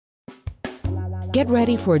Get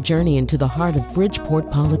ready for a journey into the heart of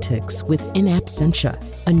Bridgeport politics with In Absentia,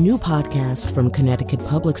 a new podcast from Connecticut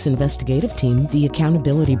Public's investigative team, The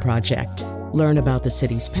Accountability Project. Learn about the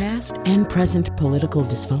city's past and present political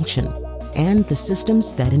dysfunction and the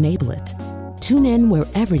systems that enable it. Tune in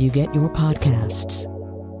wherever you get your podcasts.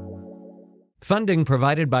 Funding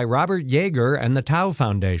provided by Robert Yeager and the Tao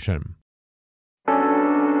Foundation.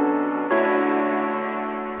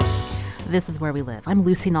 This is Where We Live. I'm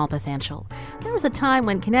Lucy Nalpathanchel. There was a time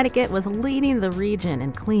when Connecticut was leading the region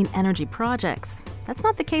in clean energy projects. That's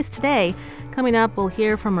not the case today. Coming up, we'll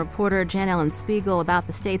hear from reporter Jan Ellen Spiegel about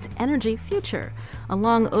the state's energy future. A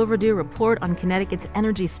long overdue report on Connecticut's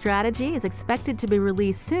energy strategy is expected to be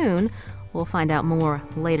released soon. We'll find out more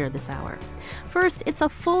later this hour. First, it's a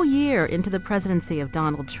full year into the presidency of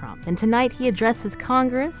Donald Trump, and tonight he addresses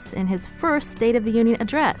Congress in his first State of the Union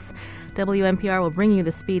address. WNPR will bring you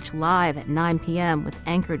the speech live at 9 p.m. with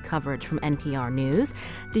anchored coverage from NPR News.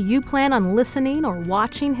 Do you plan on listening or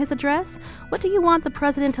watching his address? What do you want the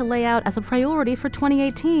president to lay out as a priority for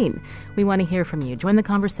 2018? We want to hear from you. Join the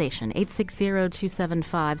conversation,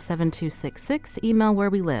 860-275-7266. Email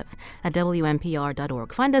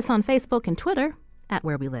wherewelive@wnpr.org. Find us on Facebook and Twitter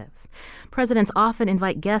 @Where We Live. Presidents often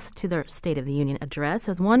invite guests to their State of the Union address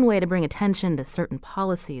as one way to bring attention to certain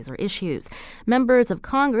policies or issues. Members of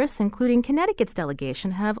Congress, including Connecticut's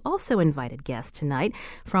delegation, have also invited guests tonight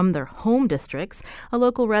from their home districts. A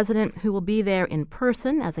local resident who will be there in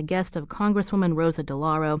person as a guest of Congresswoman Rosa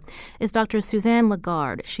DeLauro is Dr. Suzanne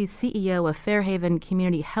Lagarde. She's CEO of Fairhaven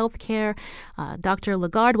Community Health Care. Dr.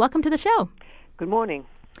 Lagarde, welcome to the show. Good morning.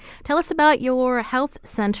 Tell us about your health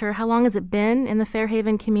center. How long has it been in the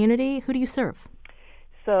Fairhaven community? Who do you serve?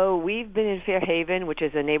 So we've been in Fairhaven, which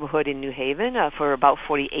is a neighborhood in New Haven, for about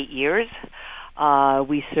 48 years.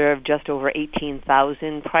 We serve just over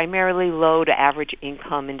 18,000, primarily low to average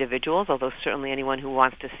income individuals, although certainly anyone who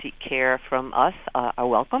wants to seek care from us are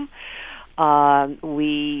welcome.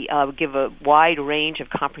 We give a wide range of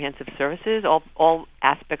comprehensive services, all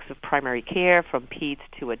aspects of primary care, from peds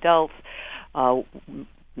to adults,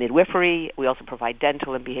 midwifery. We also provide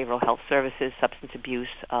dental and behavioral health services, substance abuse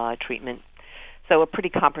treatment. So a pretty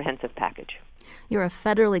comprehensive package. You're a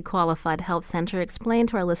federally qualified health center. Explain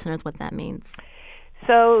to our listeners what that means.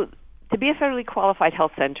 So to be a federally qualified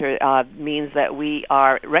health center means that we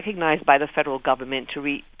are recognized by the federal government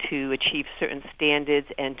to achieve certain standards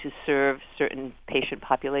and to serve certain patient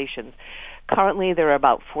populations. Currently, there are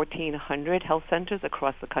about 1,400 health centers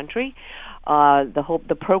across the country.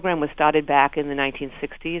 The program was started back in the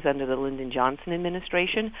 1960s under the Lyndon Johnson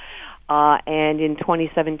administration, and in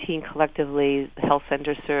 2017, collectively, the health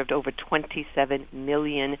centers served over 27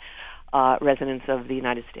 million residents of the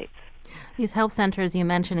United States. These health centers you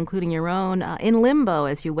mentioned, including your own, in limbo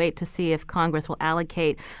as you wait to see if Congress will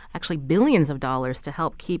allocate actually billions of dollars to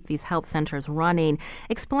help keep these health centers running.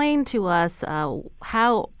 Explain to us how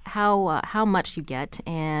much you get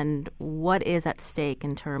and what is at stake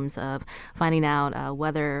in terms of finding out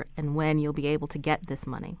whether and when you'll be able to get this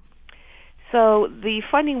money. So the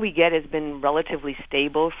funding we get has been relatively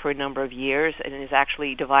stable for a number of years and is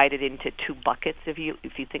actually divided into two buckets if you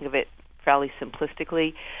think of it fairly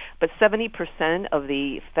simplistically. But 70% of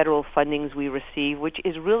the federal fundings we receive, which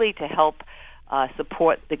is really to help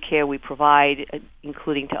support the care we provide,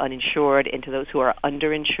 including to uninsured and to those who are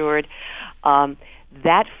underinsured,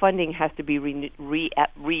 that funding has to be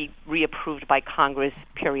reapproved by Congress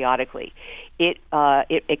periodically. It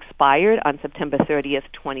expired on September 30th,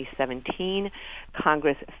 2017.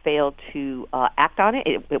 Congress failed to act on it.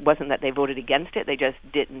 It wasn't that they voted against it. They just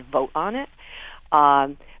didn't vote on it.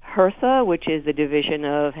 HRSA, which is the Division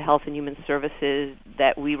of Health and Human Services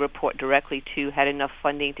that we report directly to, had enough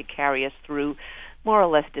funding to carry us through more or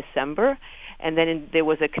less December. And then there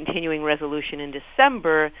was a continuing resolution in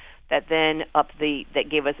December that then that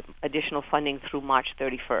gave us additional funding through March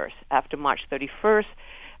 31st. After March 31st,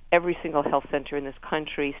 every single health center in this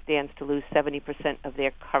country stands to lose 70% of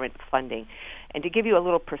their current funding. And to give you a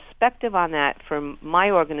little perspective on that, from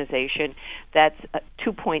my organization, that's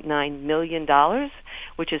 $2.9 million,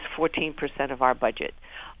 which is 14% of our budget.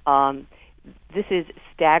 This is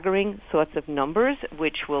staggering sorts of numbers,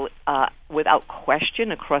 which will, without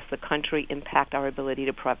question, across the country, impact our ability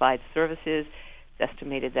to provide services. It's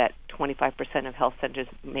estimated that 25% of health centers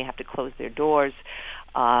may have to close their doors.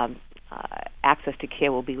 Access to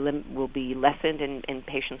care will be lessened, and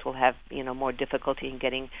patients will have more difficulty in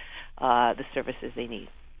getting the services they need.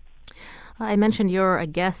 I mentioned you're a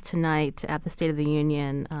guest tonight at the State of the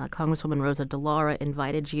Union. Congresswoman Rosa DeLauro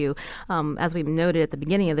invited you. As we noted at the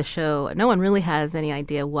beginning of the show, no one really has any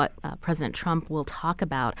idea what President Trump will talk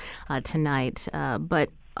about tonight. But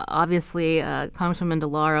Obviously, Congresswoman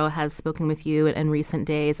DeLauro has spoken with you in recent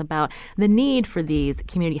days about the need for these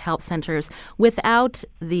community health centers. Without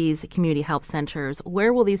these community health centers,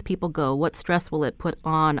 where will these people go? What stress will it put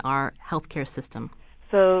on our healthcare system?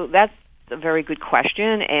 So that's a very good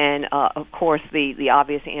question, and of course the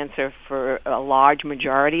obvious answer for a large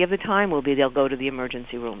majority of the time will be they'll go to the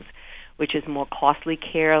emergency rooms, which is more costly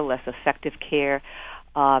care, less effective care.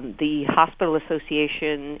 The hospital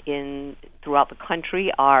association throughout the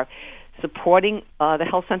country are supporting the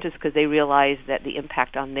health centers because they realize that the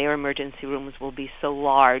impact on their emergency rooms will be so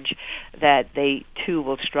large that they too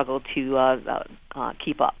will struggle to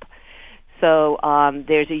keep up. So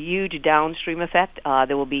there's a huge downstream effect.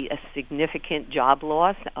 There will be a significant job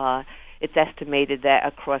loss. It's estimated that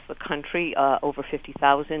across the country, over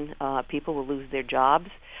 50,000 people will lose their jobs.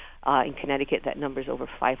 In Connecticut, that number is over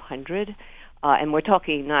 500. And we're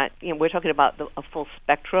talking we're talking about a full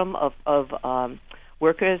spectrum of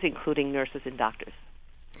workers, including nurses and doctors.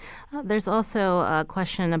 There's also a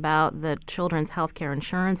question about the Children's Healthcare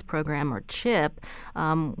Insurance Program, or CHIP.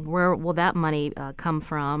 Where will that money come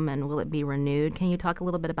from, and will it be renewed? Can you talk a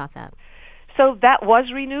little bit about that? So that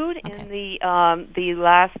was renewed Okay. in on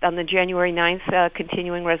the January 9th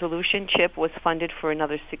continuing resolution. CHIP was funded for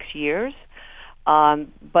another 6 years.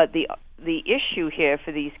 But the issue here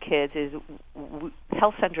for these kids is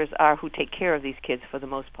health centers are who take care of these kids for the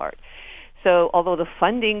most part. So although the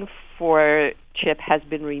funding for CHIP has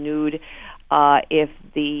been renewed, if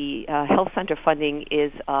the health center funding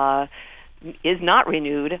is not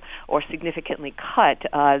renewed or significantly cut,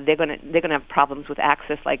 they're going to have problems with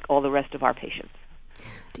access like all the rest of our patients.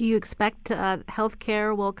 Do you expect health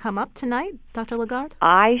care will come up tonight, Dr. Lagarde?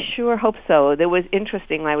 I sure hope so. There was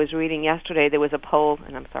interesting. I was reading yesterday. There was a poll,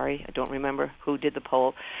 and I'm sorry, I don't remember who did the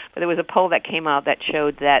poll, but there was a poll that came out that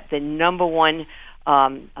showed that the number one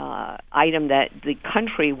item that the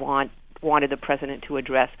country wanted the president to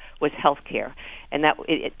address was health care, and that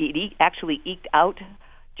it actually eked out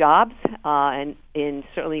jobs, and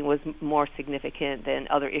certainly was more significant than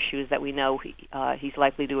other issues that we know he's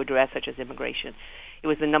likely to address, such as immigration. It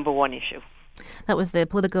was the number one issue. That was the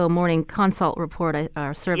Politico Morning Consult report,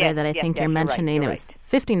 our survey that I think you're mentioning. You're it was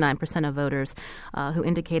 59% of voters who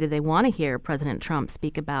indicated they want to hear President Trump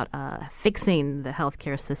speak about fixing the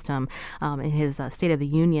healthcare system in his State of the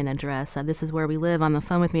Union address. This is Where We Live. On the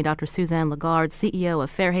phone with me, Dr. Suzanne Lagarde, CEO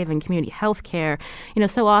of Fairhaven Community Healthcare. You know,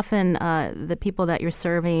 so often the people that you're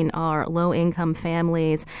serving are low-income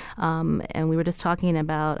families, and we were just talking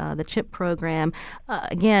about the CHIP program.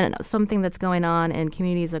 Again, something that's going on in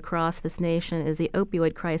communities across this nation is the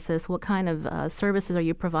opioid crisis. What kind of services are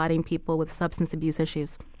you providing people with substance abuse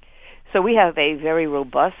issues? So we have a very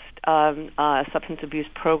robust substance abuse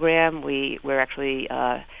program. We're actually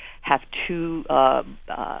have two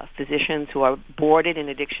physicians who are boarded in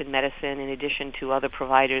addiction medicine, in addition to other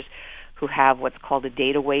providers who have what's called a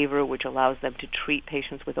data waiver, which allows them to treat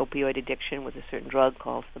patients with opioid addiction with a certain drug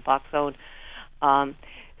called Suboxone.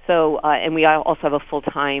 And we also have a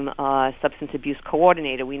full-time substance abuse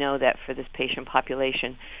coordinator. We know that for this patient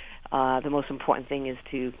population, the most important thing is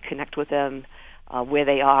to connect with them where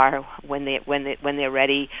they are, when they're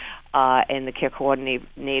ready, and the care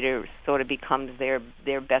coordinator sort of becomes their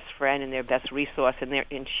best friend and their best resource,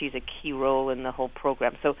 and she's a key role in the whole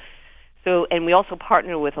program. And we also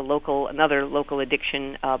partner with another local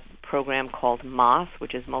addiction program called MOS,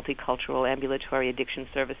 which is Multicultural Ambulatory Addiction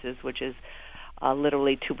Services, which is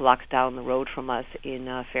literally 2 blocks down the road from us in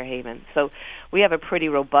Fairhaven. So we have a pretty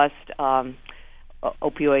robust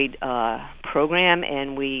opioid program,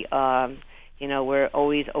 and we're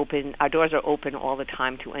always open. Our doors are open all the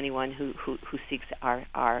time to anyone who seeks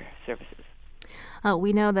our services.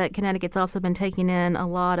 We know that Connecticut's also been taking in a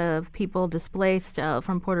lot of people displaced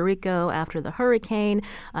from Puerto Rico after the hurricane.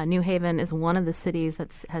 New Haven is one of the cities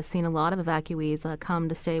that has seen a lot of evacuees come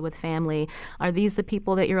to stay with family. Are these the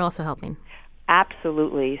people that you're also helping?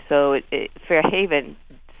 Absolutely. So Fairhaven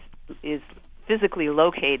is physically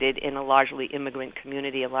located in a largely immigrant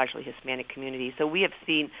community, a largely Hispanic community. So we have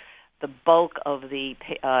seen the bulk of the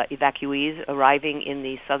evacuees arriving in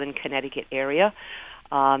the southern Connecticut area.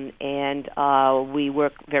 And we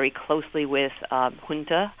work very closely with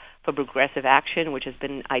Junta for Progressive Action, which has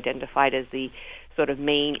been identified as the sort of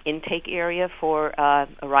main intake area for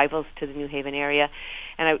arrivals to the New Haven area.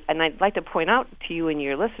 And I'd like to point out to you and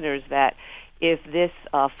your listeners that if this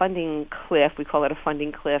funding cliff, we call it a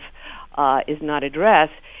funding cliff, is not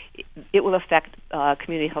addressed, it will affect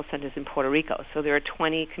community health centers in Puerto Rico. So there are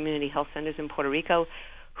 20 community health centers in Puerto Rico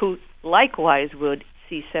who likewise would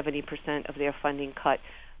see 70% of their funding cut,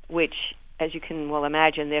 which as you can well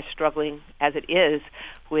imagine, they're struggling as it is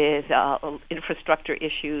with infrastructure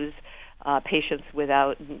issues, patients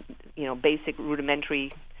without, basic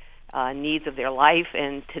rudimentary needs of their life,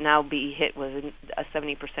 and to now be hit with a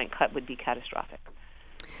 70% cut would be catastrophic.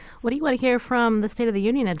 What do you want to hear from the State of the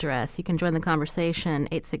Union address? You can join the conversation,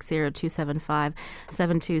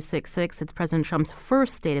 860-275-7266. It's President Trump's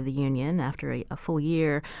first State of the Union after a full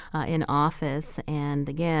year in office. And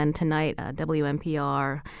again, tonight,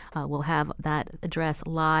 WNPR will have that address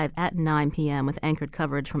live at 9 p.m. with anchored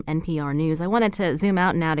coverage from NPR News. I wanted to zoom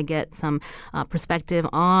out now to get some perspective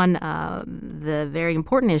on the very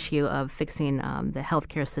important issue of fixing the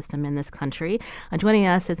healthcare system in this country. Joining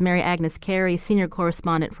us is Mary Agnes Carey, senior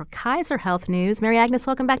correspondent for Kaiser Health News. Mary Agnes,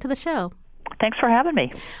 welcome back to the show. Thanks for having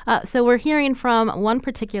me. So we're hearing from one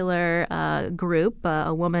particular group,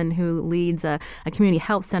 a woman who leads a community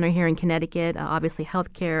health center here in Connecticut. Obviously,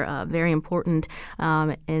 healthcare very important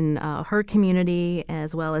in her community,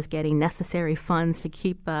 as well as getting necessary funds to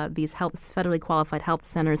keep these federally qualified health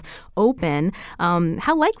centers open.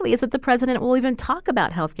 How likely is it the president will even talk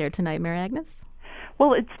about healthcare tonight, Mary Agnes?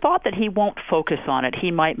 Well, it's thought that he won't focus on it. He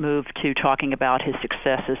might move to talking about his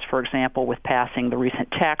successes, for example, with passing the recent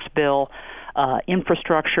tax bill.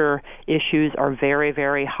 Infrastructure issues are very,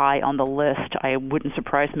 very high on the list. It wouldn't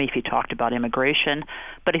surprise me if he talked about immigration.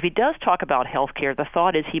 But if he does talk about health care, the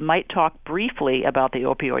thought is he might talk briefly about the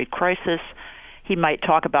opioid crisis. He might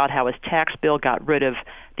talk about how his tax bill got rid of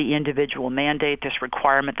the individual mandate, this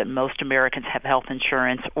requirement that most Americans have health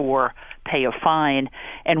insurance or pay a fine.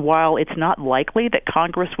 And while it's not likely that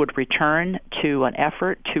Congress would return to an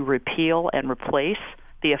effort to repeal and replace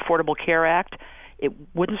the Affordable Care Act, it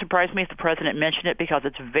wouldn't surprise me if the president mentioned it because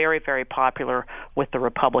it's very, very popular with the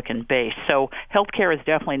Republican base. So health care is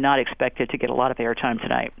definitely not expected to get a lot of airtime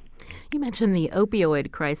tonight. You mentioned the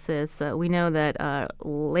opioid crisis. We know that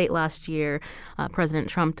late last year, President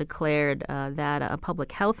Trump declared that a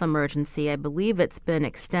public health emergency. I believe it's been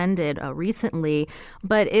extended recently,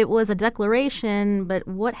 but it was a declaration. But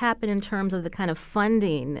what happened in terms of the kind of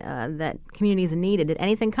funding that communities needed? Did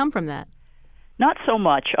anything come from that? Not so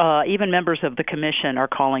much. Even members of the commission are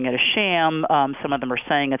calling it a sham. Some of them are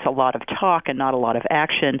saying it's a lot of talk and not a lot of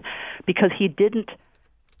action because he didn't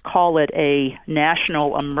call it a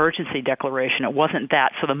national emergency declaration. It wasn't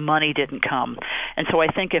that, so the money didn't come. And so I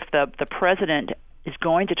think if the president is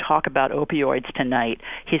going to talk about opioids tonight,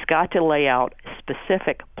 he's got to lay out a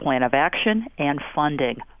specific plan of action and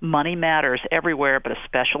funding. Money matters everywhere, but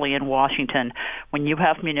especially in Washington, when you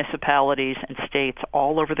have municipalities and states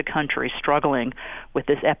all over the country struggling with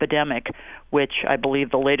this epidemic, which I believe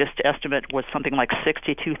the latest estimate was something like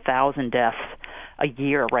 62,000 deaths a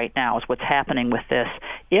year right now is what's happening with this.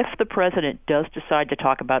 If the president does decide to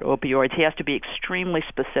talk about opioids, he has to be extremely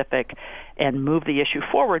specific and move the issue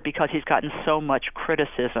forward because he's gotten so much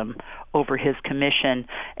criticism over his commission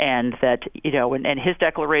and that, and his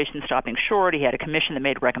declaration stopping short. He had a commission that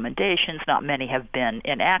made recommendations. Not many have been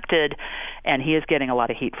enacted, and he is getting a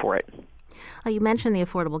lot of heat for it. You mentioned the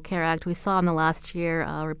Affordable Care Act. We saw in the last year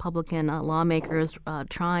Republican lawmakers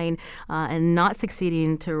trying and not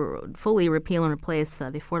succeeding to fully repeal and replace the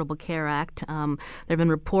Affordable Care Act. There have been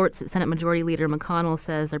reports that Senate Majority Leader McConnell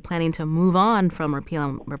says they're planning to move on from repeal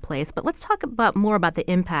and replace. But let's talk more about the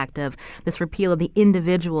impact of this repeal of the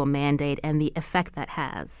individual mandate and the effect that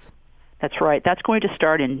has. That's right. That's going to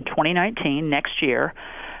start in 2019, next year.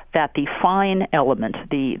 That the fine element,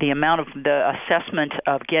 the amount of the assessment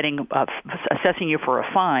of assessing you for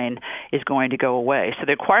a fine is going to go away. So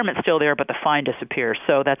the requirement's still there, but the fine disappears.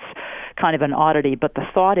 So that's kind of an oddity. But the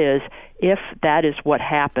thought is, if that is what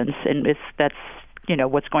happens, and that's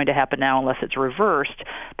what's going to happen now unless it's reversed,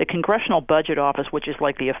 the Congressional Budget Office, which is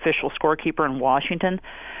like the official scorekeeper in Washington,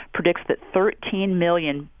 predicts that 13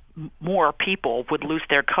 million more people would lose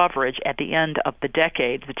their coverage at the end of the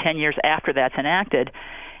decade, the 10 years after that's enacted,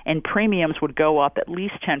 and premiums would go up at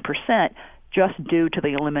least 10% just due to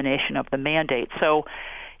the elimination of the mandate. So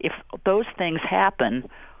if those things happen,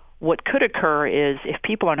 what could occur is if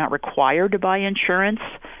people are not required to buy insurance,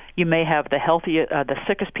 you may have the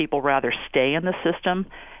sickest people rather stay in the system.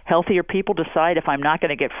 Healthier people decide if I'm not going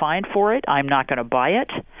to get fined for it, I'm not going to buy it.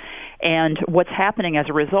 And what's happening as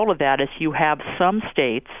a result of that is you have some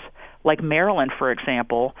states, like Maryland, for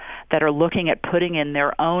example, that are looking at putting in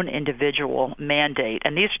their own individual mandate.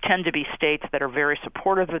 And these tend to be states that are very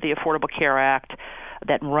supportive of the Affordable Care Act,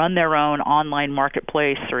 that run their own online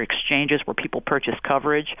marketplace or exchanges where people purchase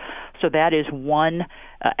coverage. So that is one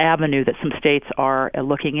avenue that some states are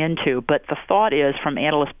looking into. But the thought is, from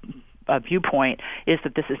analyst viewpoint is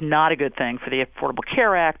that this is not a good thing for the Affordable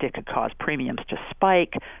Care Act. It could cause premiums to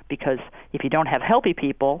spike because if you don't have healthy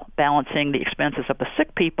people balancing the expenses of the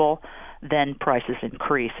sick people, then prices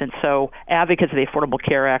increase. And so advocates of the Affordable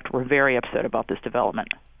Care Act were very upset about this development.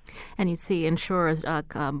 And you see insurers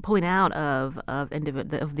pulling out of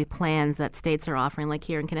the plans that states are offering, like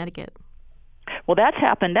here in Connecticut. Well, that's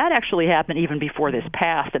happened. That actually happened even before this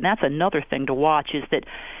passed, and that's another thing to watch is that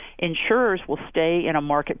insurers will stay in a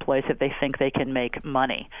marketplace if they think they can make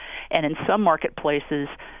money. And in some marketplaces,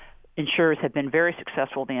 insurers have been very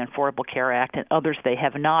successful in the Affordable Care Act, and others they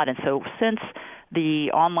have not. And so since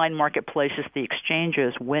the online marketplaces, the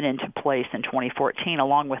exchanges went into place in 2014,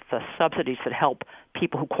 along with the subsidies that help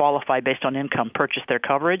people who qualify based on income purchase their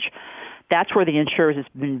coverage, that's where the insurers has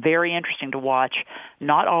been very interesting to watch.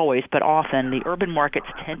 Not always, but often. The urban markets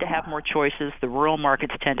tend to have more choices. The rural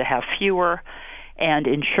markets tend to have fewer. And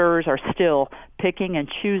insurers are still picking and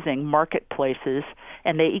choosing marketplaces,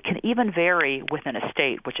 and they can even vary within a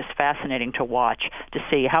state, which is fascinating to watch to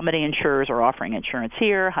see how many insurers are offering insurance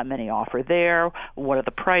here, how many offer there, what are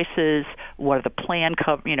the prices, what are the plan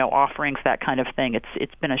offerings, that kind of thing.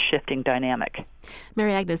 It's been a shifting dynamic.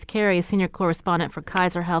 Mary Agnes Carey, senior correspondent for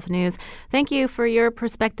Kaiser Health News. Thank you for your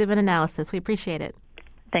perspective and analysis. We appreciate it.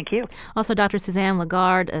 Thank you. Also, Dr. Suzanne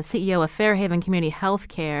Lagarde, CEO of Fairhaven Community Health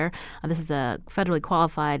Care. This is a federally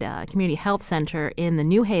qualified community health center in the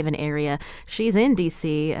New Haven area. She's in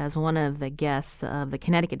D.C. as one of the guests of the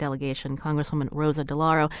Connecticut delegation, Congresswoman Rosa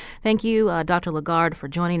DeLauro. Thank you, Dr. Lagarde, for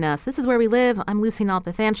joining us. This is Where We Live. I'm Lucy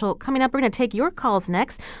Nalpathanchel. Coming up, we're going to take your calls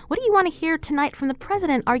next. What do you want to hear tonight from the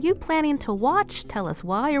president? Are you planning to watch? Tell us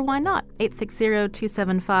why or why not.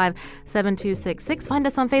 860-275-7266. Find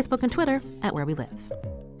us on Facebook and Twitter at Where We Live.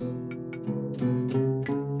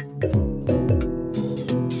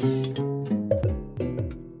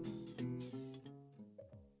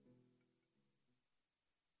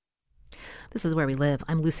 This is Where We Live.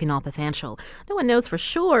 I'm Lucy Nalpathanchel. No one knows for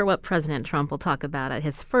sure what President Trump will talk about at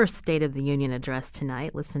his first State of the Union address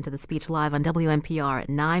tonight. Listen to the speech live on WNPR at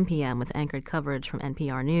 9 p.m. with anchored coverage from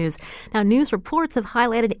NPR News. Now, news reports have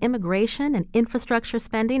highlighted immigration and infrastructure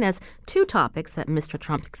spending as two topics that Mr.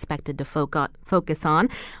 Trump's expected to focus on.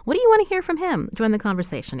 What do you want to hear from him? Join the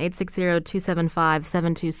conversation.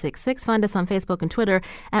 860-275-7266. Find us on Facebook and Twitter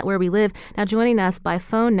at Where We Live. Now, joining us by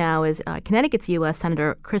phone now is Connecticut's U.S.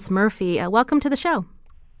 Senator Chris Murphy. Welcome to the show.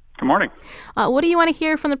 Good morning. What do you want to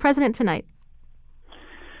hear from the president tonight?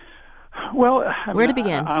 Well, where to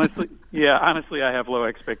begin? Honestly, I have low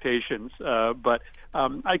expectations, but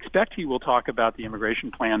I expect he will talk about the immigration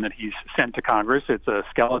plan that he's sent to Congress. It's a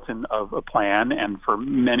skeleton of a plan, and for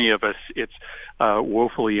many of us, it's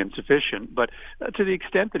woefully insufficient. But to the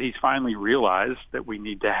extent that he's finally realized that we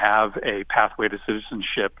need to have a pathway to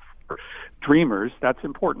citizenship for dreamers, that's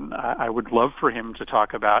important. I would love for him to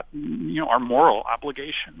talk about, our moral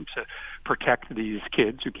obligation to protect these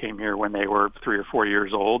kids who came here when they were 3 or 4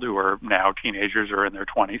 years old, who are now teenagers or in their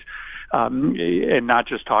 20s, and not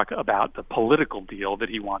just talk about the political deal that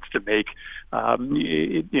he wants to make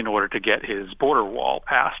in order to get his border wall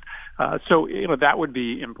passed. So that would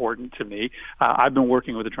be important to me. I've been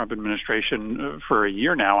working with the Trump administration for a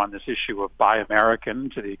year now on this issue of Buy American.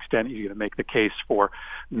 To the extent he's going to make the case for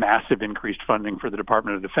massive increased funding for the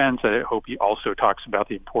Department of Defense, I hope he also talks about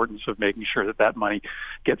the importance of making sure that that money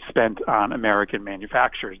gets spent on American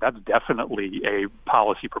manufacturers. That's definitely a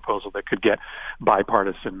policy proposal that could get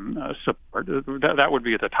bipartisan support. That would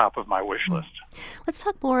be at the top of my wish list. Let's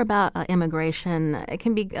talk more about immigration. It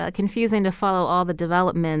can be confusing to follow all the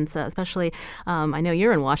developments, especially, I know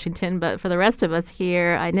you're in Washington, but for the rest of us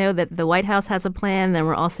here, I know that the White House has a plan. Then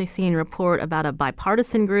we're also seeing a report about a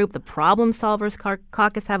bipartisan group. The Problem Solvers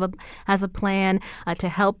Caucus has a plan to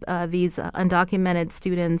help these undocumented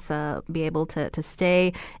students be able to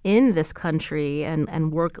stay in this country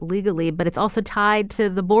and work legally. But it's also tied to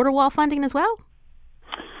the border wall funding as well.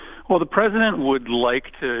 Well, the president would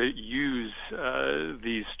like to use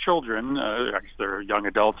these children, actually they're young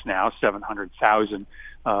adults now, 700,000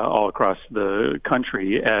 all across the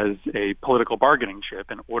country, as a political bargaining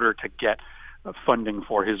chip in order to get funding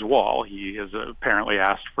for his wall. He has apparently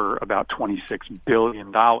asked for about $26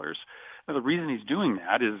 billion. And the reason he's doing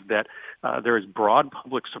that is that there is broad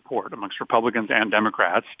public support amongst Republicans and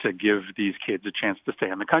Democrats to give these kids a chance to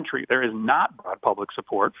stay in the country. There is not broad public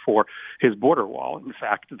support for his border wall. In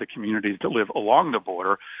fact, the communities that live along the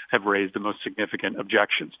border have raised the most significant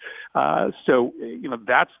objections. So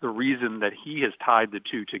that's the reason that he has tied the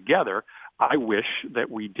two together. I wish that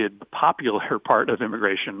we did the popular part of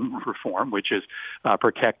immigration reform, which is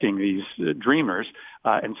protecting these dreamers,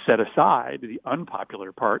 and set aside the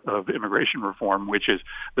unpopular part of immigration reform, which is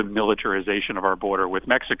the militarization of our border with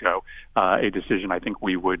Mexico, a decision I think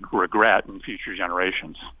we would regret in future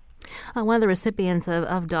generations. One of the recipients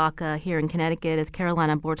of DACA here in Connecticut is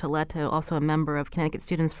Carolina Bortoleto, also a member of Connecticut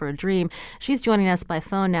Students for a Dream. She's joining us by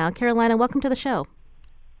phone now. Carolina, welcome to the show.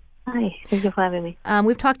 Hi, thank you for having me.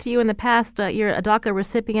 We've talked to you in the past. You're a DACA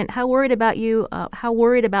recipient. How worried about you? How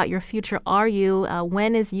worried about your future are you?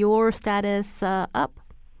 When is your status up?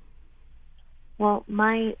 Well,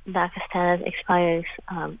 my DACA status expires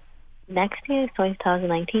next year, so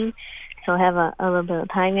 2019. So I have a little bit of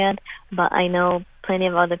time yet. But I know plenty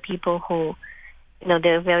of other people who,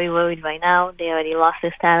 they're very worried right now. They already lost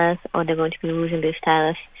their status, or they're going to be losing their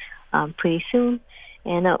status pretty soon.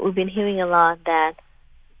 And we've been hearing a lot that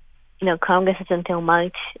Congress has until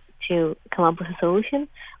March to come up with a solution,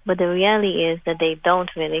 but the reality is that they don't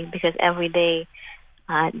really, because every day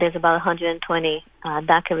there's about 120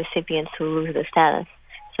 DACA recipients who lose their status.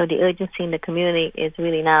 So the urgency in the community is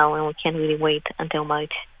really now, and we can't really wait until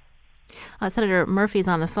March. Senator Murphy's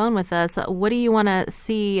on the phone with us. What do you want to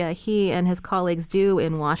see he and his colleagues do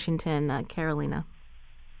in Washington, Carolina?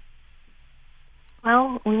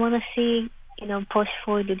 Well, we want to see push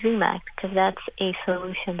for the DREAM Act, because that's a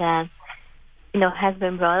solution that, has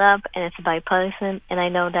been brought up, and it's bipartisan. And I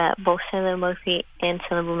know that both Senator Murphy and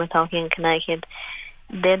Senator Blumenthal in Connecticut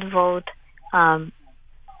did vote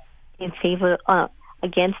in favor,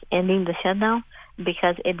 against ending the shutdown,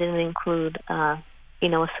 because it didn't include, a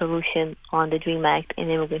solution on the DREAM Act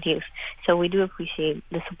and immigrant youth. So we do appreciate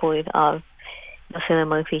the support of Senator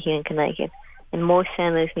Murphy here in Connecticut. And more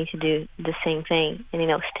senators need to do the same thing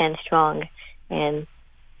and, stand strong and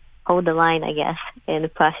hold the line, I guess, in the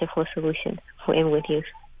process for a solution for immigrant youth.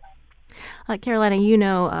 Carolina,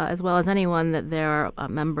 as well as anyone that there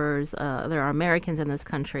are there are Americans in this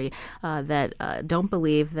country that don't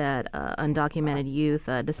believe that undocumented youth,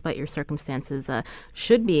 despite your circumstances,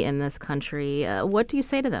 should be in this country. What do you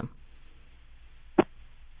say to them?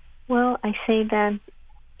 Well, I say that,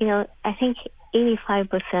 I think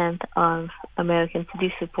 85% of Americans do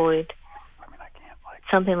support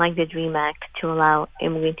something like the DREAM Act to allow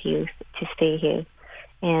immigrant youth to stay here.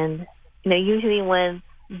 And, usually when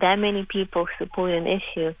that many people support an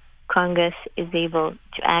issue, Congress is able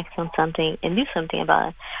to act on something and do something about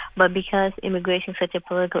it. But because immigration is such a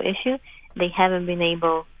political issue, they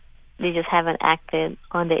just haven't acted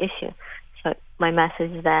on the issue. So my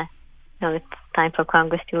message is that, it's time for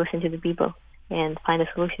Congress to listen to the people and find a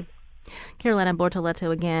solution. Carolina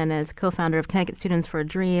Bortoleto, again, is co-founder of Connecticut Students for a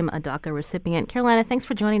Dream, a DACA recipient. Carolina, thanks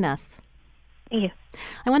for joining us. Thank you.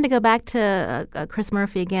 I wanted to go back to Chris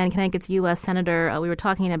Murphy again, Connecticut's U.S. Senator. We were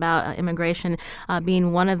talking about immigration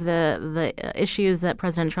being one of the issues that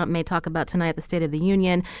President Trump may talk about tonight at the State of the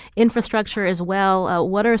Union. Infrastructure as well.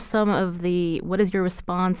 What is your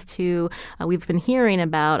response to, we've been hearing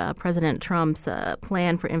about President Trump's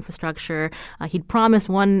plan for infrastructure. He'd promised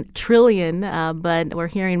 $1 trillion, but we're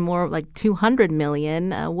hearing more like $200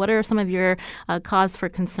 million. What are some of your cause for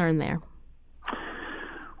concern there?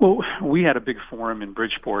 Well, we had a big forum in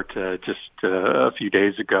Bridgeport just a few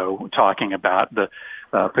days ago talking about the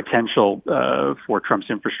potential for Trump's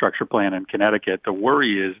infrastructure plan in Connecticut. The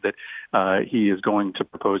worry is that he is going to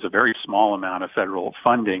propose a very small amount of federal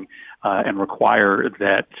funding and require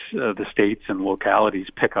that the states and localities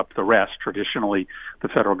pick up the rest. Traditionally, the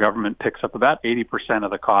federal government picks up about 80% of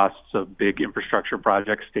the costs of big infrastructure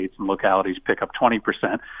projects. States and localities pick up 20%.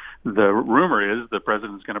 The rumor is the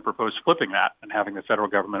president's going to propose flipping that and having the federal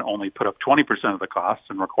government only put up 20% of the costs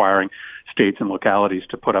and requiring states and localities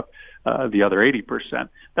to put up the other 80%.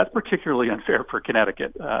 That's particularly unfair for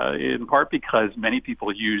Connecticut, in part because many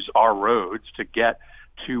people use our roads to get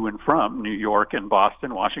to and from New York and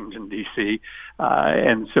Boston, Washington, D.C.,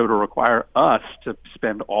 and so to require us to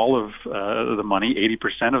spend all of the money,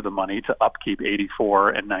 80% of the money, to upkeep 84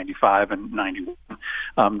 and 95 and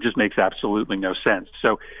 91 just makes absolutely no sense.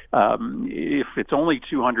 So if it's only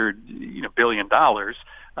 $200 billion,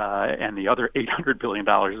 and the other $800 billion is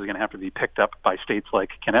going to have to be picked up by states like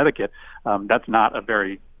Connecticut, that's not a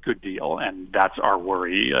very good deal, and that's our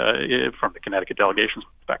worry from the Connecticut delegation's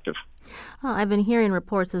perspective. I've been hearing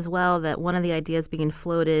reports as well that one of the ideas being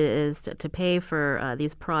floated is to pay for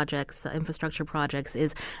these projects, infrastructure projects,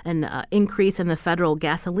 is an increase in the federal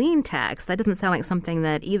gasoline tax. That doesn't sound like something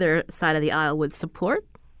that either side of the aisle would support.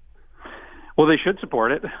 Well, they should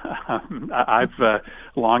support it. I've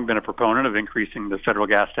long been a proponent of increasing the federal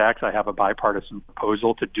gas tax. I have a bipartisan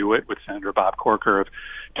proposal to do it with Senator Bob Corker of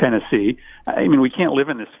Tennessee. I mean, we can't live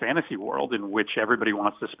in this fantasy world in which everybody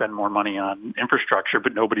wants to spend more money on infrastructure,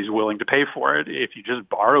 but nobody's willing to pay for it. If you just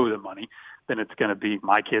borrow the money, then it's going to be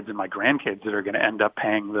my kids and my grandkids that are going to end up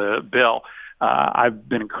paying the bill. I've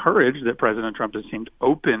been encouraged that President Trump has seemed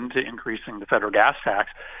open to increasing the federal gas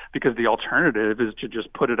tax because the alternative is to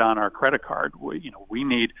just put it on our credit card. We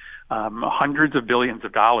need hundreds of billions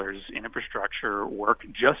of dollars in infrastructure work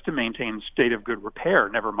just to maintain state of good repair,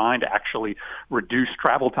 never mind actually reduce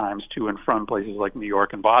travel times to and from places like New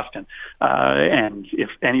York and Boston. And if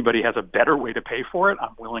anybody has a better way to pay for it,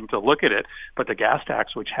 I'm willing to look at it. But the gas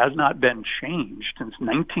tax, which has not been changed since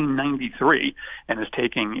 1993 and is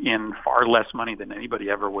taking in far less money than anybody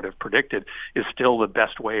ever would have predicted, is still the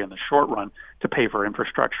best way in the short run to pay for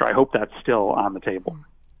infrastructure. I hope that's still on the table.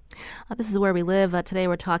 This is Where We Live. Today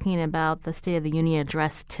we're talking about the State of the Union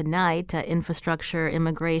address tonight, infrastructure,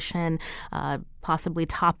 immigration, possibly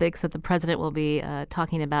topics that the president will be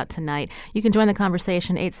talking about tonight. You can join the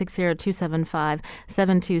conversation,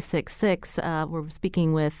 860-275-7266. We're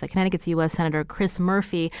speaking with Connecticut's U.S. Senator Chris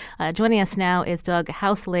Murphy. Joining us now is Doug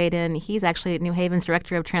Houseladen. He's actually New Haven's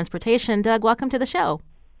Director of Transportation. Doug, welcome to the show.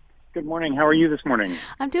 Good morning. How are you this morning?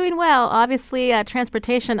 I'm doing well. Obviously,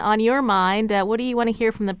 transportation on your mind. What do you want to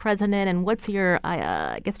hear from the president, and what's your,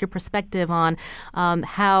 your perspective on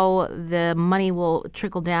how the money will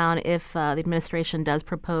trickle down if the administration does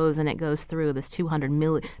propose and it goes through this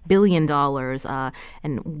 $200 billion,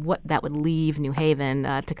 and what that would leave New Haven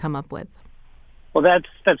to come up with? Well, that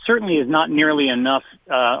certainly is not nearly enough.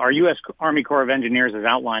 Our U.S. Army Corps of Engineers has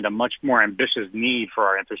outlined a much more ambitious need for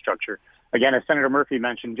our infrastructure. Again, as Senator Murphy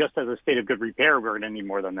mentioned, just as a state of good repair, we're going to need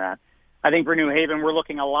more than that. I think for New Haven, we're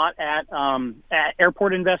looking a lot at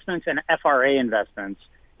airport investments and FRA investments.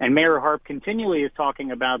 And Mayor Harp continually is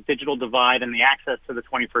talking about digital divide and the access to the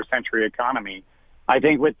 21st century economy. I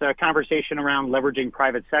think with the conversation around leveraging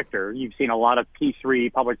private sector, you've seen a lot of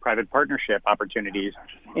P3 public-private partnership opportunities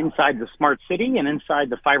inside the smart city and inside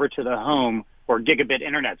the fiber to the home or gigabit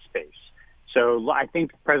internet space. So I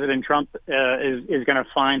think President Trump is going to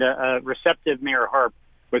find a receptive Mayor Harp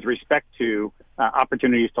with respect to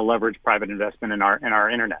opportunities to leverage private investment in our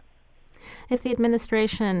internet. If the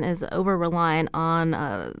administration is over-reliant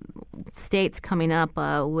on states coming up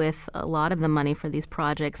with a lot of the money for these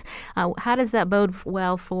projects, how does that bode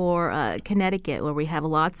well for Connecticut, where we have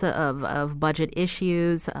lots of budget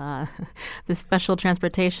issues? The Special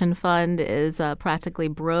Transportation Fund is practically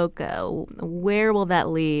broke. Where will that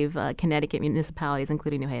leave Connecticut municipalities,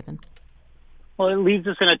 including New Haven? Well, it leaves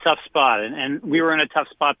us in a tough spot, and we were in a tough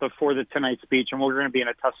spot before tonight's speech, and we're going to be in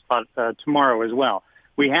a tough spot tomorrow as well.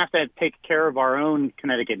 We have to take care of our own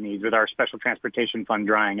Connecticut needs with our Special Transportation Fund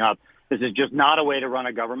drying up. This is just not a way to run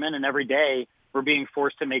a government, and every day we're being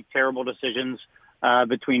forced to make terrible decisions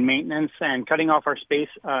between maintenance and cutting off our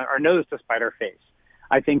nose to spite our face.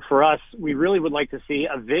 I think for us, we really would like to see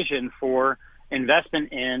a vision for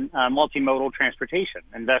investment in multimodal transportation,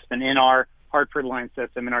 investment in our Hartford Line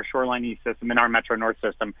system, in our Shoreline East system, in our Metro North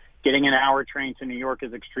system. Getting an hour train to New York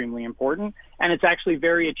is extremely important, and it's actually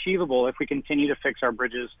very achievable if we continue to fix our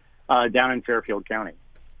bridges down in Fairfield County.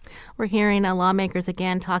 We're hearing lawmakers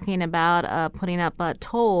again talking about putting up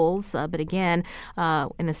tolls, but again,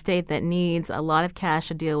 in a state that needs a lot of cash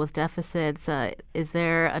to deal with deficits, is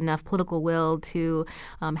there enough political will to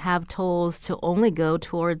have tolls to only go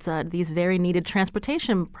towards these very needed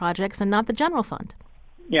transportation projects and not the general fund?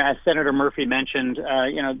 Yeah, as Senator Murphy mentioned,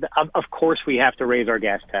 of course we have to raise our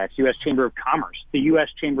gas tax. U.S. Chamber of Commerce. The U.S.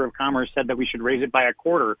 Chamber of Commerce said that we should raise it by a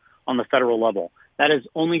quarter on the federal level. That is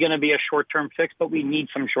only going to be a short-term fix, but we need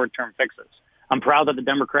some short-term fixes. I'm proud that the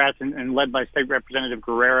Democrats, and led by State Representative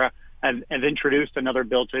Guerrera, have introduced another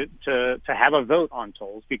bill to have a vote on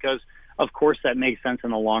tolls because, of course, that makes sense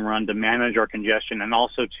in the long run to manage our congestion and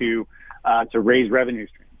also to raise revenue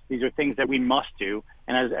streams. These are things that we must do.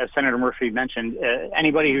 And as Senator Murphy mentioned,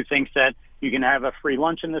 anybody who thinks that you can have a free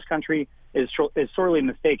lunch in this country is sorely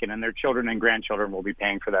mistaken, and their children and grandchildren will be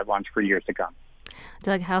paying for that lunch for years to come.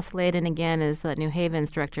 Doug Houseladen, again, is New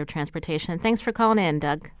Haven's Director of Transportation. Thanks for calling in,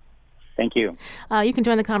 Doug. Thank you. You can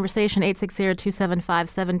join the conversation,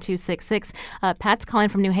 860-275-7266. Pat's calling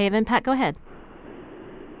from New Haven. Pat, go ahead.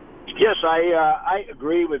 Yes, I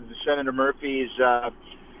agree with Senator Murphy's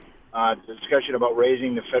discussion about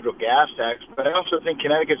raising the federal gas tax, but I also think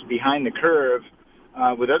Connecticut's behind the curve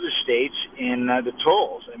with other states in the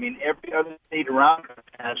tolls. I mean, every other state around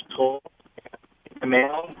has tolls in the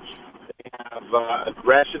mail. They have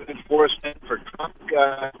aggressive enforcement for truck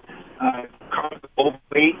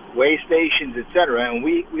way stations, etc. And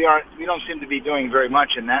we don't seem to be doing very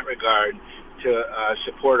much in that regard to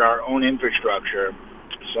support our own infrastructure.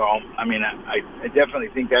 So, I mean, I definitely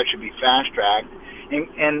think that should be fast-tracked.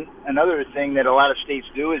 And another thing that a lot of states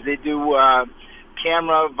do is they do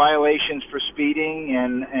camera violations for speeding,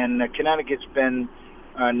 and Connecticut's been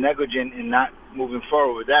negligent in not moving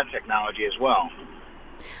forward with that technology as well.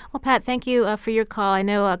 Well, Pat, thank you for your call. I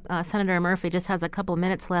know Senator Murphy just has a couple of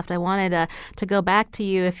minutes left. I wanted to go back to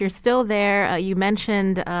you. If you're still there, you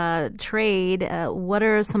mentioned trade. What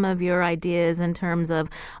are some of your ideas in terms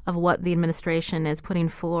of what the administration is putting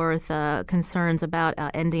forth, concerns about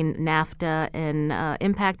ending NAFTA and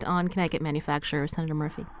impact on Connecticut manufacturers? Senator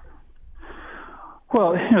Murphy.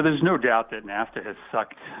 Well, there's no doubt that NAFTA has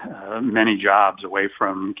sucked many jobs away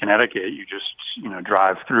from Connecticut. You just,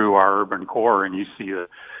 drive through our urban core and you see the,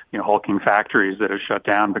 hulking factories that have shut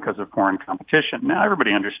down because of foreign competition. Now,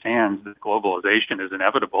 everybody understands that globalization is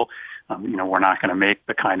inevitable. We're not going to make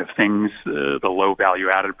the kind of things, the low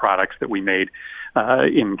value-added products that we made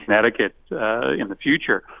in Connecticut in the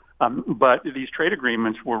future. But these trade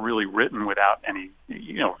agreements were really written without any,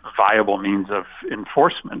 viable means of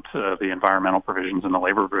enforcement. The environmental provisions and the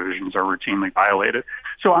labor provisions are routinely violated.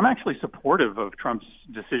 So I'm actually supportive of Trump's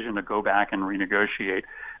decision to go back and renegotiate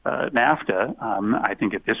NAFTA. I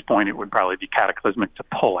think at this point it would probably be cataclysmic to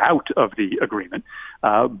pull out of the agreement.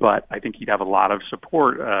 But I think he'd have a lot of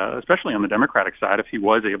support, especially on the Democratic side, if he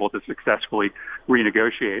was able to successfully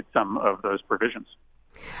renegotiate some of those provisions.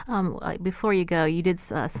 Before you go, you did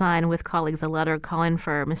sign with colleagues a letter calling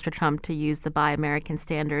for Mr. Trump to use the Buy American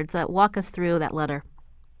standards. Walk us through that letter.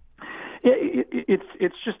 Yeah,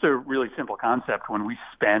 it's just a really simple concept. When we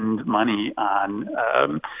spend money on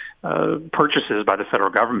purchases by the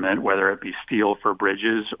federal government, whether it be steel for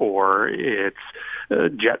bridges or it's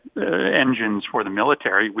jet engines for the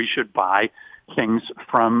military, we should buy things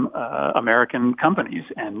from American companies.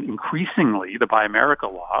 And increasingly, the Buy America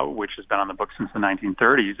law, which has been on the books since the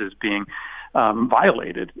 1930s, is being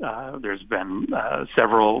violated. There's been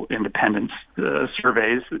several independent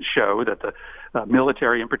surveys that show that the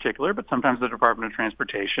military in particular, but sometimes the Department of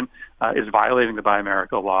Transportation, is violating the Buy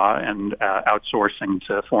America law and outsourcing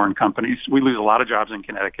to foreign companies. We lose a lot of jobs in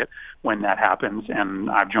Connecticut when that happens, and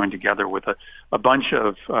I've joined together with a bunch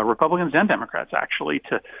of Republicans and Democrats, actually,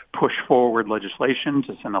 to push forward legislation,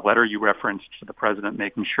 to send a letter you referenced to the president,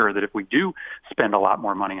 making sure that if we do spend a lot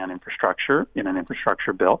more money on infrastructure in an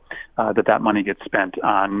infrastructure bill, that money gets spent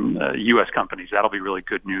on U.S. companies. That'll be really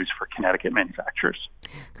good news for Connecticut manufacturers.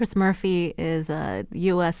 Chris Murphy is a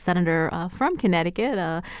U.S. Senator from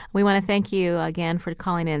Connecticut. We want to thank you again for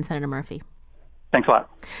calling in, Senator Murphy. Thanks a lot.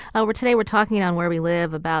 Today we're talking on Where We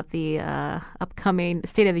Live about the upcoming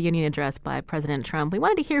State of the Union address by President Trump. We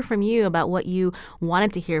wanted to hear from you about what you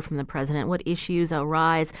wanted to hear from the president, what issues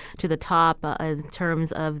rise to the top in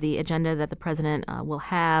terms of the agenda that the president will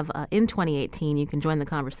have in 2018. You can join the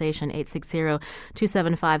conversation,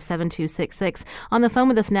 860-275-7266. On the phone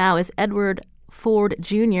with us now is Edward Ford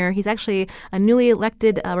Jr. He's actually a newly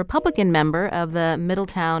elected Republican member of the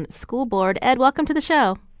Middletown School Board. Ed, welcome to the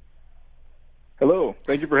show. Hello.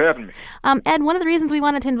 Thank you for having me. Ed, one of the reasons we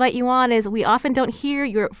wanted to invite you on is we often don't hear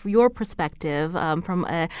your perspective from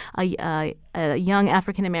a young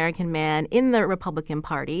African-American man in the Republican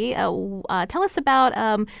Party. Tell us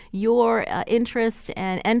about your interest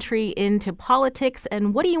and entry into politics,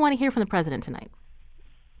 and what do you want to hear from the president tonight?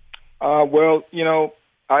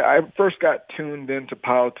 I first got tuned into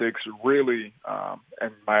politics really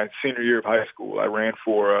in my senior year of high school. I ran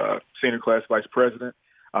for senior class vice president.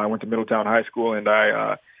 I went to Middletown High School, and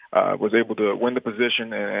I was able to win the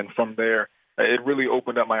position. And from there, it really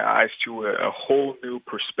opened up my eyes to a whole new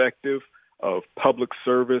perspective of public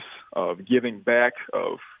service, of giving back,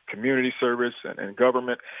 of community service and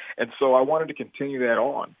government. And so I wanted to continue that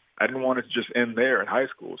on. I didn't want it to just end there in high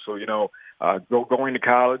school. So, going to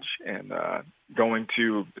college and going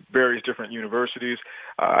to various different universities,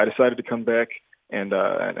 I decided to come back and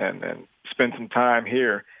spend some time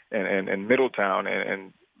here in Middletown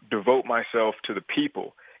and devote myself to the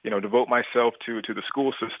people, devote myself to the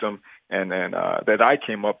school system and that I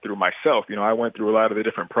came up through myself. I went through a lot of the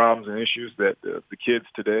different problems and issues that the kids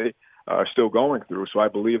today are still going through. So I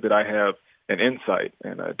believe that I have an insight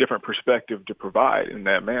and a different perspective to provide in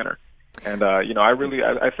that manner. And,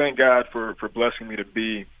 I thank God for blessing me to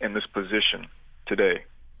be in this position today.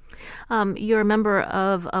 You're a member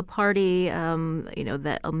of a party,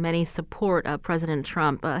 that many support President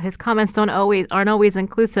Trump. His comments aren't always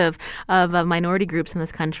inclusive of minority groups in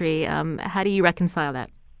this country. How do you reconcile that?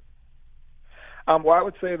 Well, I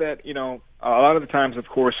would say that, a lot of the times, of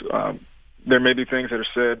course, there may be things that are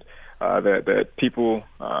said that people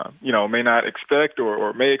may not expect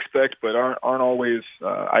or may expect, but aren't always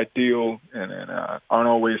ideal and aren't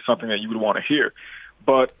always something that you would want to hear.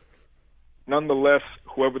 But nonetheless,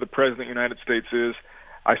 whoever the president of the United States is,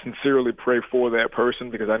 I sincerely pray for that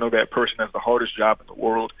person because I know that person has the hardest job in the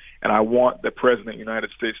world, and I want the president of the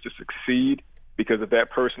United States to succeed because if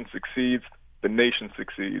that person succeeds, the nation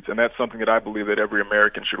succeeds, and that's something that I believe that every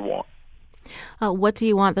American should want. What do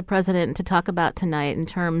you want the president to talk about tonight in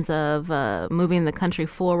terms of moving the country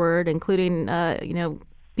forward, including,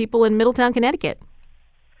 people in Middletown, Connecticut?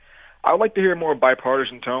 I would like to hear more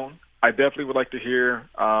bipartisan tone. I definitely would like to hear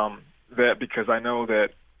that because I know that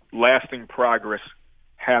lasting progress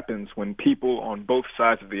happens when people on both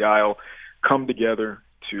sides of the aisle come together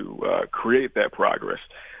to create that progress.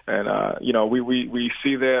 And we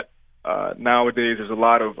see that nowadays. There's a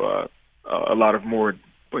lot of more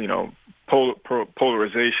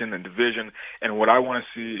polarization and division. And what I want to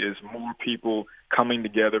see is more people coming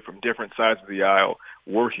together from different sides of the aisle,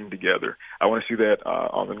 working together. I want to see that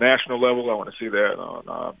on the national level. I want to see that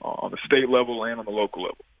on the state level and on the local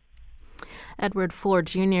level. Edward Fuller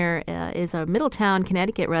Jr. Is a Middletown,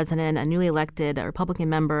 Connecticut resident, a newly elected Republican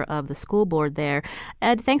member of the school board there.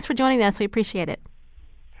 Ed, thanks for joining us. We appreciate it.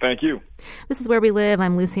 Thank you. This is Where We Live.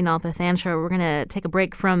 I'm Lucy Nalpathanchil. We're going to take a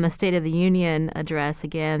break from the State of the Union address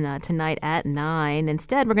again tonight at 9.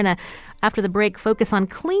 Instead, we're going to, after the break, focus on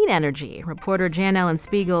clean energy. Reporter Jan Ellen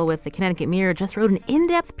Spiegel with the Connecticut Mirror just wrote an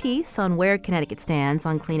in-depth piece on where Connecticut stands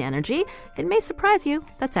on clean energy. It may surprise you.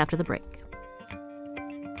 That's after the break.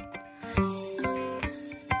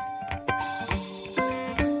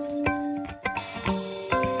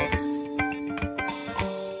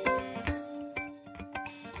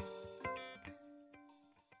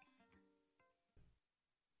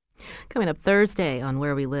 Coming up Thursday on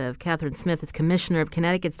Where We Live, Catherine Smith is Commissioner of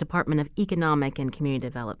Connecticut's Department of Economic and Community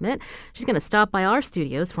Development. She's going to stop by our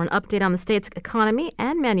studios for an update on the state's economy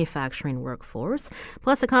and manufacturing workforce,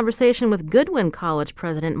 plus a conversation with Goodwin College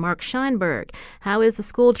President Mark Scheinberg. How is the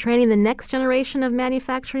school training the next generation of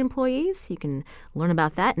manufacturing employees? You can learn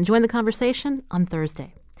about that and join the conversation on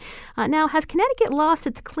Thursday. Now, has Connecticut lost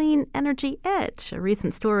its clean energy edge? A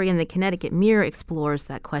recent story in the Connecticut Mirror explores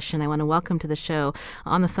that question. I want to welcome to the show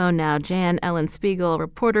on the phone now Jan Ellen Spiegel, a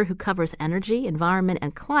reporter who covers energy, environment,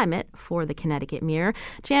 and climate for the Connecticut Mirror.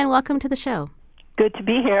 Jan, welcome to the show. Good to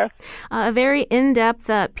be here. A very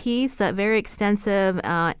in-depth piece, a very extensive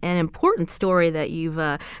and important story that you've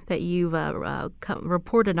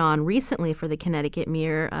reported on recently for the Connecticut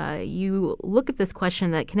Mirror. You look at this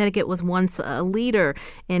question that Connecticut was once a leader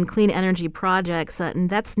in clean energy projects, and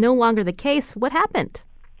that's no longer the case. What happened?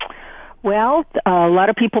 Well, a lot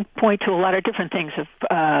of people point to a lot of different things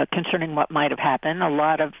concerning what might have happened. A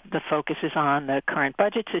lot of the focus is on the current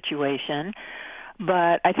budget situation.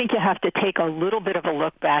 But I think you have to take a little bit of a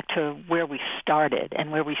look back to where we started.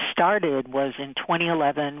 And where we started was in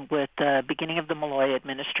 2011 with the beginning of the Malloy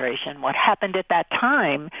administration. What happened at that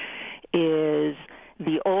time is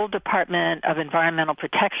the old Department of Environmental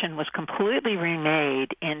Protection was completely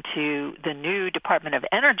remade into the new Department of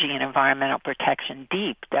Energy and Environmental Protection,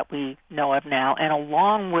 DEEP, that we know of now. And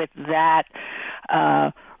along with that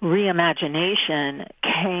reimagination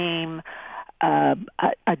came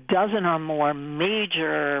a dozen or more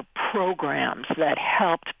major programs that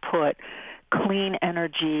helped put clean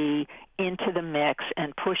energy into the mix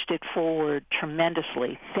and pushed it forward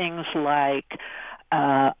tremendously. Things like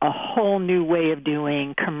a whole new way of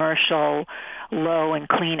doing commercial low and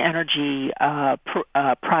clean energy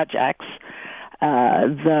projects.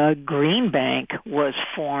 The Green Bank was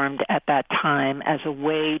formed at that time as a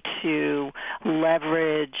way to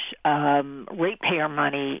leverage ratepayer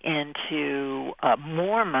money into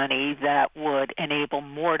more money that would enable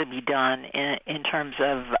more to be done in terms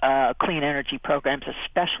of clean energy programs,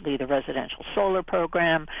 especially the residential solar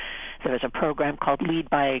program. There was a program called Lead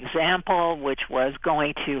by Example, which was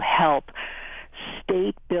going to help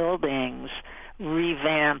state buildings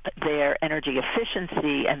revamp their energy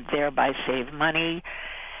efficiency and thereby save money.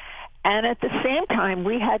 And at the same time,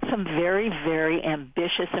 we had some very, very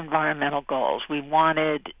ambitious environmental goals. We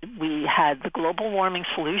had the Global Warming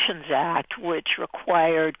Solutions Act, which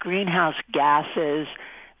required greenhouse gases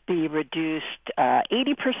be reduced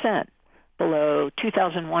 80% below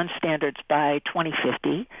 2001 standards by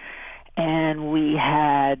 2050. And we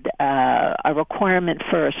had a requirement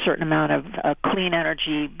for a certain amount of clean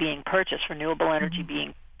energy being purchased, renewable energy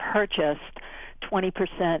being purchased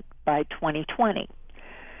 20% by 2020.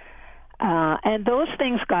 And those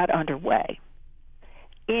things got underway.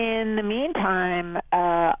 In the meantime,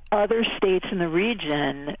 other states in the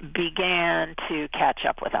region began to catch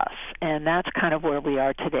up with us, and that's kind of where we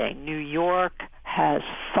are today. New York has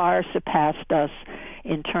far surpassed us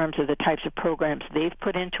in terms of the types of programs they've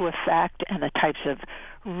put into effect and the types of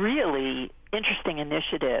really interesting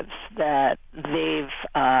initiatives that they've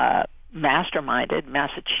masterminded.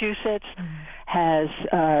 Massachusetts has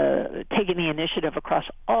taken the initiative across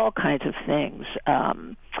all kinds of things,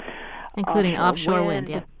 including offshore wind.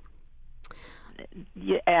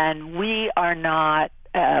 Yeah, and we are not.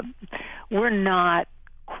 We're not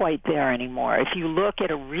quite there anymore. If you look at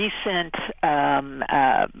a recent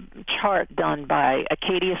chart done by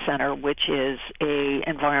Acadia Center, which is a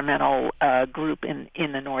environmental group in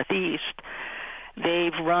the Northeast,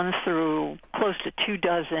 they've run through close to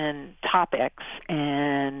 24 topics,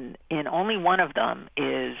 and in only one of them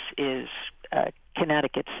is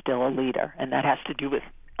Connecticut still a leader, and that has to do with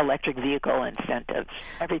electric vehicle incentives.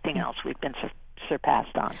 Everything else we've been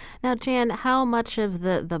surpassed on. Now, Jan, how much of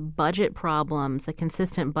the budget problems, the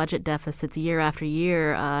consistent budget deficits year after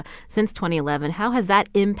year since 2011, how has that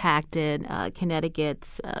impacted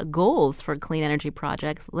Connecticut's goals for clean energy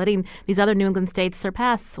projects, letting these other New England states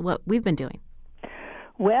surpass what we've been doing?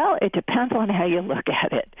 Well, it depends on how you look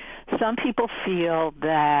at it. Some people feel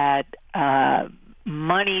that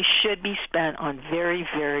money should be spent on very,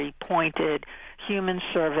 very pointed human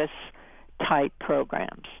service type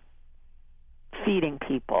programs, feeding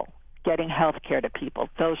people, getting health care to people,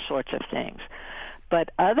 those sorts of things. But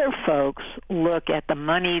other folks look at the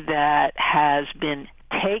money that has been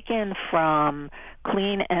taken from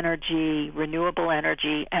clean energy, renewable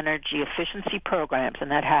energy, energy efficiency programs,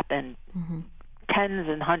 and that happened tens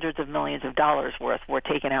and hundreds of millions of dollars worth were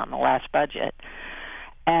taken out in the last budget,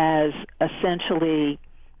 as essentially,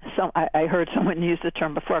 I heard someone use the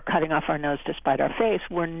term before, cutting off our nose to spite our face.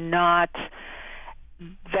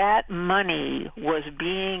 That money was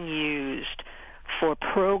being used for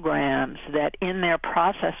programs that in their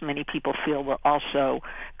process many people feel were also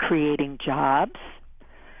creating jobs,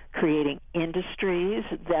 creating industries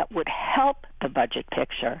that would help the budget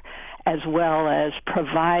picture, as well as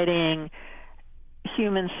providing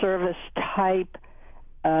human service type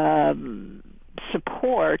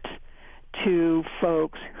support to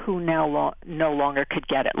folks who now no longer could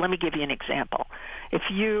get it. Let me give you an example. If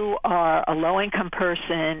you are a low-income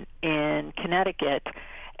person in Connecticut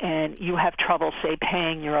and you have trouble, say,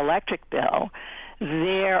 paying your electric bill,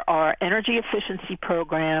 there are energy efficiency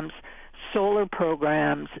programs, solar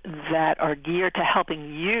programs that are geared to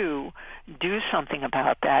helping you do something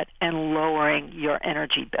about that and lowering your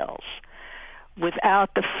energy bills.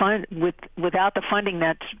 Without the funding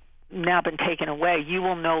that's now been taken away, you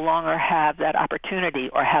will no longer have that opportunity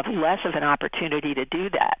or have less of an opportunity to do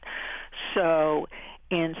that. So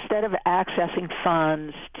instead of accessing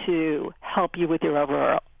funds to help you with your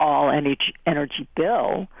overall energy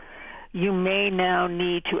bill, you may now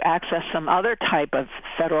need to access some other type of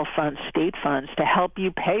federal funds, state funds, to help you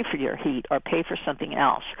pay for your heat or pay for something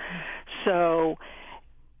else. So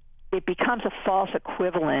it becomes a false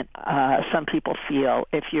equivalent, some people feel,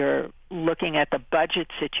 if you're looking at the budget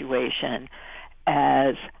situation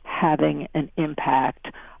as having an impact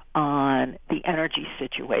on the energy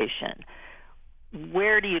situation.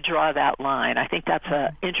 Where do you draw that line? I think that's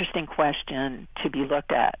an interesting question to be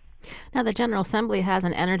looked at. Now, the General Assembly has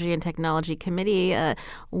an Energy and Technology Committee.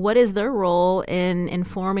 What is their role in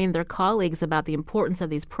informing their colleagues about the importance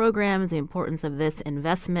of these programs, the importance of this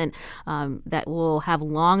investment that will have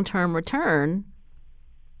long-term return?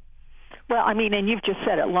 Well, I mean, and you've just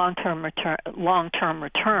said it, long-term return.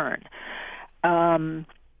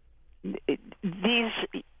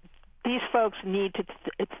 These folks need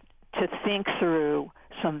to think through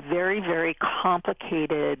some very, very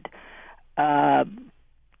complicated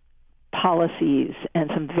policies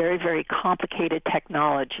and some very, very complicated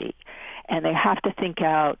technology. And they have to think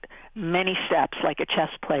out many steps like a chess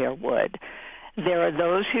player would. There are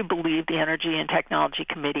those who believe the Energy and Technology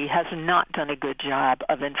Committee has not done a good job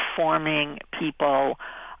of informing people,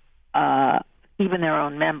 even their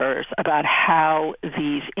own members, about how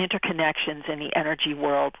these interconnections in the energy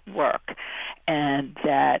world work, and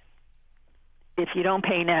that if you don't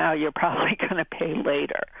pay now, you're probably going to pay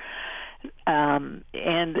later. And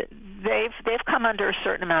they've come under a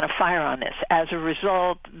certain amount of fire on this. As a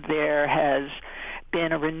result, there has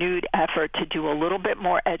been a renewed effort to do a little bit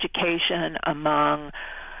more education among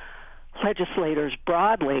legislators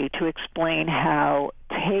broadly to explain how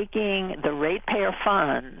taking the ratepayer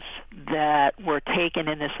funds that were taken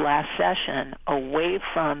in this last session away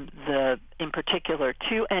from in particular,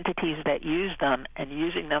 two entities that use them and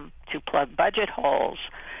using them to plug budget holes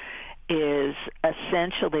is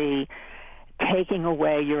essentially taking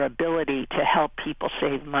away your ability to help people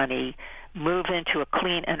save money, move into a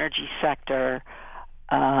clean energy sector,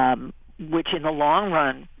 which in the long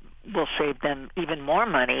run will save them even more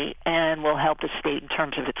money and will help the state in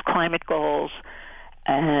terms of its climate goals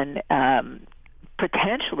and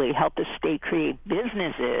potentially help the state create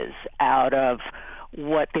businesses out of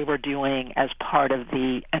what they were doing as part of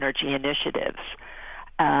the energy initiatives.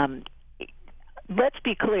 Let's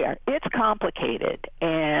be clear, it's complicated,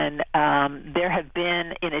 and there have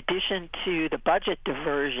been, in addition to the budget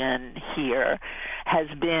diversion here, has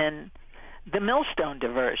been the Millstone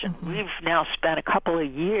diversion. Mm-hmm. We've now spent a couple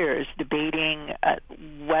of years debating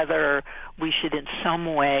whether we should in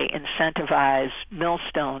some way incentivize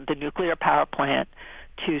Millstone, the nuclear power plant,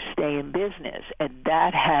 to stay in business, and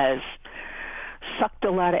that has sucked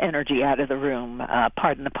a lot of energy out of the room,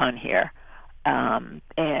 pardon the pun here. And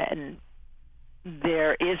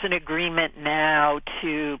there is an agreement now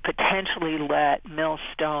to potentially let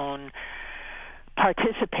Millstone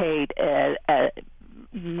participate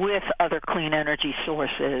with other clean energy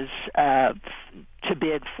sources to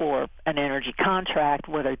bid for an energy contract.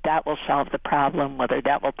 Whether that will solve the problem, whether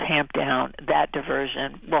that will tamp down that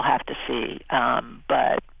diversion, we'll have to see.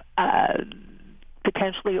 But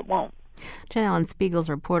potentially it won't. Jen Allen Spiegel's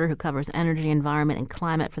a reporter who covers energy, environment, and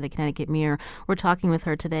climate for the Connecticut Mirror. We're talking with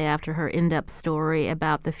her today after her in-depth story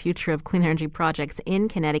about the future of clean energy projects in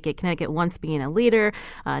Connecticut. Connecticut once being a leader,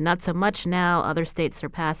 not so much now. Other states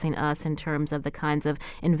surpassing us in terms of the kinds of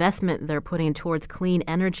investment they're putting towards clean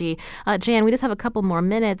energy. Jan, we just have a couple more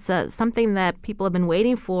minutes. Something that people have been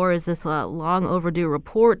waiting for is this long overdue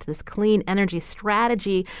report, this clean energy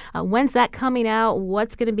strategy. When's that coming out?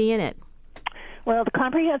 What's going to be in it? Well, the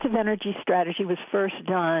Comprehensive Energy Strategy was first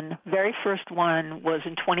done, very first one was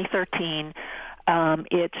in 2013.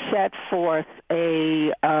 It set forth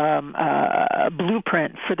a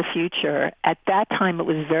blueprint for the future. At that time, it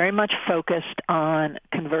was very much focused on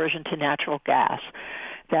conversion to natural gas.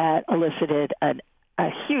 That elicited a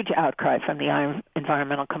huge outcry from the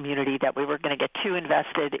environmental community that we were going to get too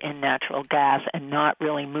invested in natural gas and not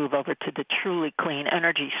really move over to the truly clean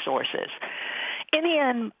energy sources. In the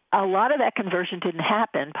end, a lot of that conversion didn't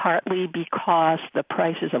happen, partly because the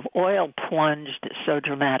prices of oil plunged so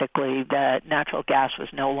dramatically that natural gas was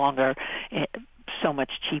no longer so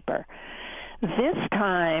much cheaper. This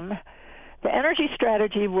time, the energy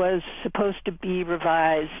strategy was supposed to be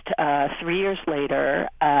revised 3 years later.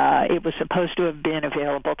 It was supposed to have been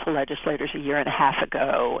available to legislators a year and a half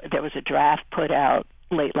ago. There was a draft put out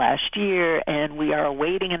late last year, and we are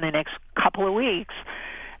awaiting in the next couple of weeks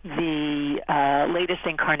the latest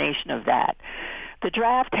incarnation of that. The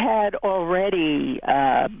draft had already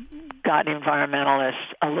gotten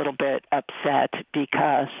environmentalists a little bit upset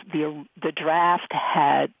because the draft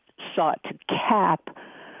had sought to cap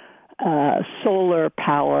solar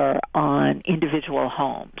power on individual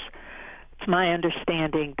homes. It's my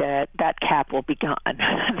understanding that that cap will be gone.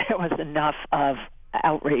 There was enough of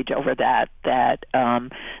outrage over that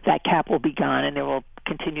cap will be gone, and there will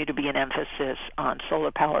continue to be an emphasis on solar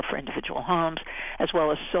power for individual homes, as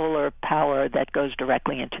well as solar power that goes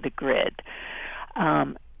directly into the grid.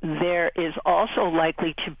 There is also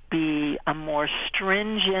likely to be a more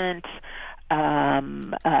stringent,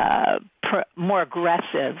 more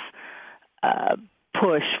aggressive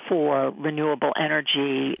push for renewable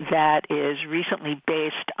energy that is recently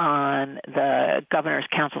based on the Governor's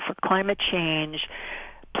Council for Climate Change,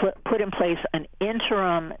 put in place an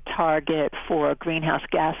interim target for greenhouse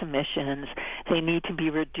gas emissions. They need to be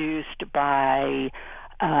reduced by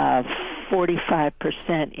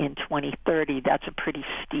 45% in 2030. That's a pretty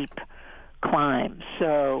steep climb.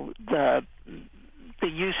 So the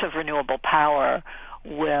use of renewable power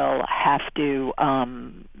will have to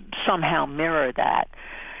somehow mirror that.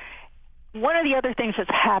 One of the other things that's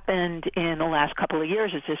happened in the last couple of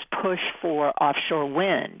years is this push for offshore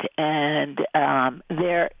wind, and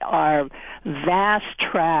there are vast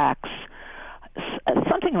tracts,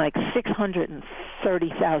 something like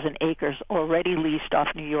 630,000 acres already leased off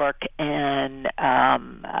New York and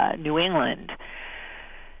New England.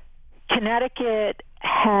 Connecticut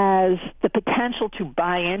has the potential to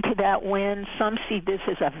buy into that wind. Some see this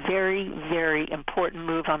as a very, very important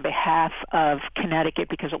move on behalf of Connecticut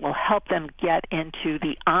because it will help them get into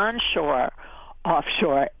the onshore,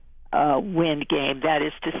 offshore wind game. That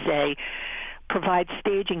is to say, provide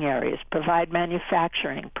staging areas, provide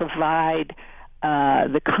manufacturing, provide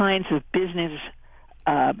the kinds of business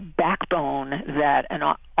backbone that an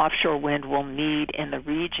offshore wind will need in the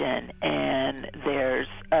region. And there's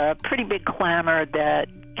a pretty big clamor that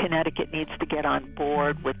Connecticut needs to get on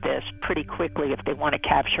board with this pretty quickly if they want to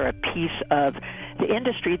capture a piece of the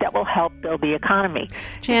industry that will help build the economy.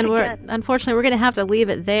 Jan, unfortunately, we're going to have to leave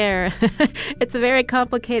it there. It's a very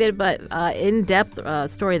complicated but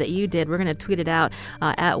in-depth story that you did. We're going to tweet it out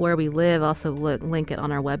at Where We Live, also link it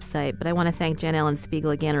on our website. But I want to thank Jan Ellen Spiegel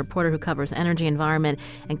again, a reporter who covers energy, environment,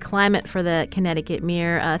 and climate for the Connecticut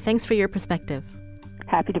Mirror. Thanks for your perspective.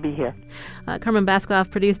 Happy to be here. Carmen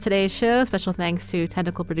Baskauf produced today's show. Special thanks to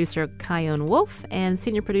technical producer Kyone Wolf and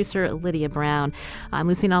senior producer Lydia Brown. I'm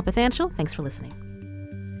Lucy Nalpathanchel. Thanks for listening.